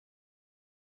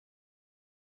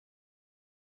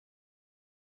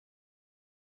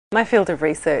My field of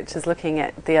research is looking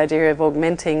at the idea of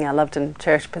augmenting our loved and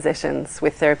cherished possessions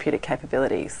with therapeutic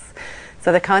capabilities.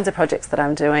 So the kinds of projects that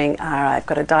I'm doing are, I've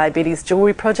got a diabetes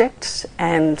jewellery project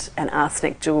and an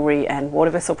arsenic jewellery and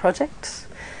water vessel project.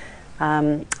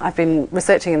 I've been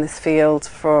researching in this field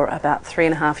for about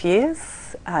 3.5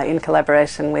 years in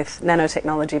collaboration with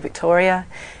Nanotechnology Victoria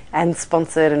and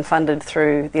sponsored and funded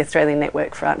through the Australian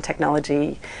Network for Art and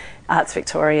Technology, Arts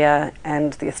Victoria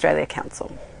and the Australia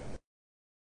Council.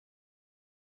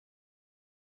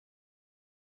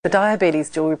 The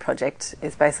Diabetes Jewellery Project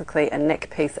is basically a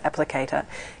neck piece applicator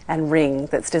and ring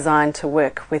that's designed to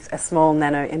work with a small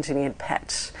nano-engineered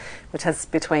patch which has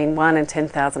between 1 and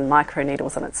 10,000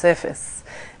 microneedles on its surface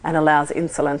and allows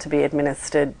insulin to be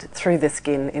administered through the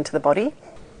skin into the body.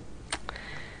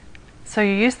 So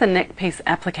you use the neck piece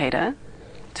applicator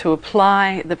to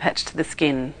apply the patch to the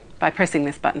skin by pressing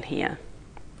this button here.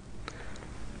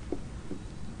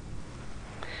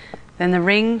 Then the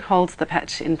ring holds the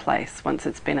patch in place once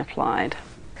it's been applied.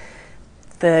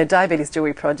 The Diabetes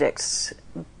Jewellery Project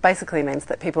basically means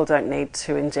that people don't need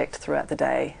to inject throughout the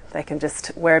day. They can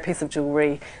just wear a piece of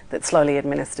jewellery that slowly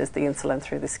administers the insulin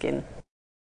through the skin.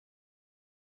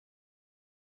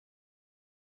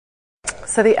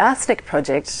 So the Arsenic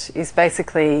project is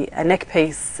basically a neck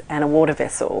piece and a water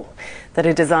vessel that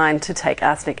are designed to take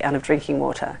arsenic out of drinking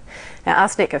water. Now,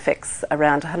 arsenic affects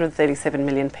around 137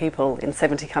 million people in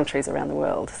 70 countries around the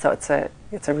world, so it's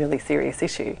a really serious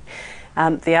issue.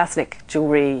 The Arsenic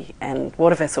Jewellery and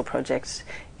Water Vessel project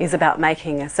is about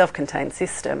making a self-contained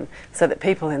system so that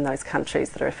people in those countries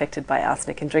that are affected by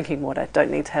arsenic in drinking water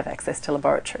don't need to have access to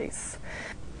laboratories.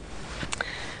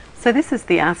 So this is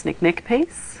the arsenic neck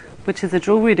piece, which is a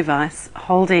jewellery device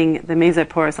holding the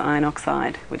mesoporous iron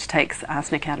oxide, which takes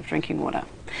arsenic out of drinking water.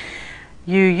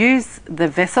 You use the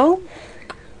vessel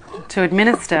to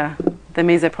administer the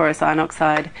mesoporous iron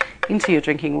oxide into your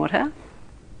drinking water,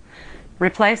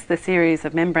 replace the series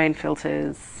of membrane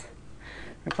filters,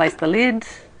 replace the lid,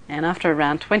 and after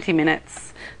around 20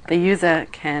 minutes, the user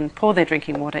can pour their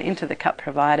drinking water into the cup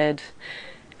provided,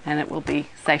 and it will be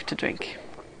safe to drink.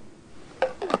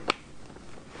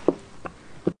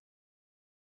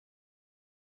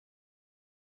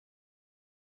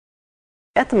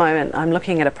 At the moment, I'm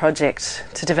looking at a project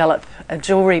to develop a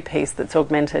jewellery piece that's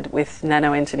augmented with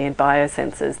nano-engineered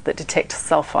biosensors that detect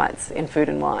sulfites in food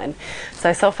and wine.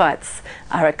 So sulfites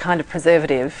are a kind of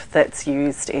preservative that's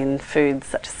used in foods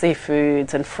such as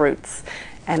seafoods and fruits,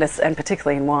 and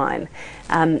particularly in wine.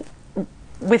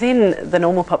 Within the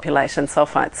normal population,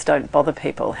 sulfites don't bother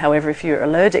people. However, if you're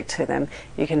allergic to them,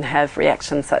 you can have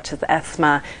reactions such as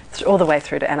asthma, all the way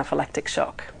through to anaphylactic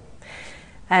shock.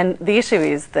 And the issue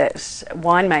is that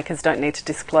winemakers don't need to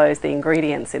disclose the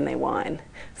ingredients in their wine.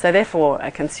 So therefore, a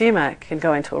consumer can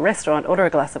go into a restaurant, order a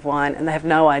glass of wine, and they have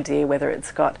no idea whether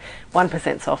it's got 1%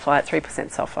 sulfite, 3%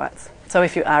 sulfites. So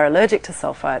if you are allergic to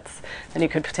sulfites, then you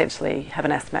could potentially have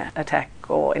an asthma attack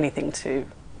or anything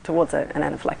towards an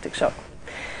anaphylactic shock.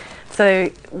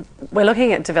 So we're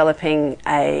looking at developing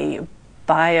a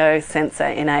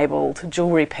biosensor-enabled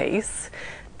jewellery piece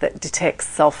that detects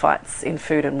sulfites in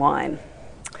food and wine.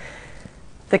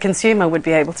 The consumer would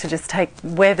be able to just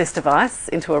wear this device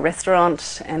into a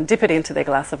restaurant and dip it into their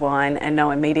glass of wine and know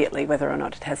immediately whether or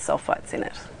not it has sulfites in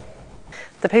it.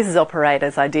 The pieces operate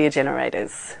as idea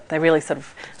generators. They really sort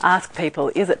of ask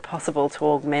people, is it possible to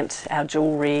augment our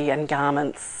jewellery and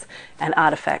garments and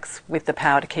artefacts with the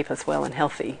power to keep us well and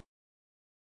healthy?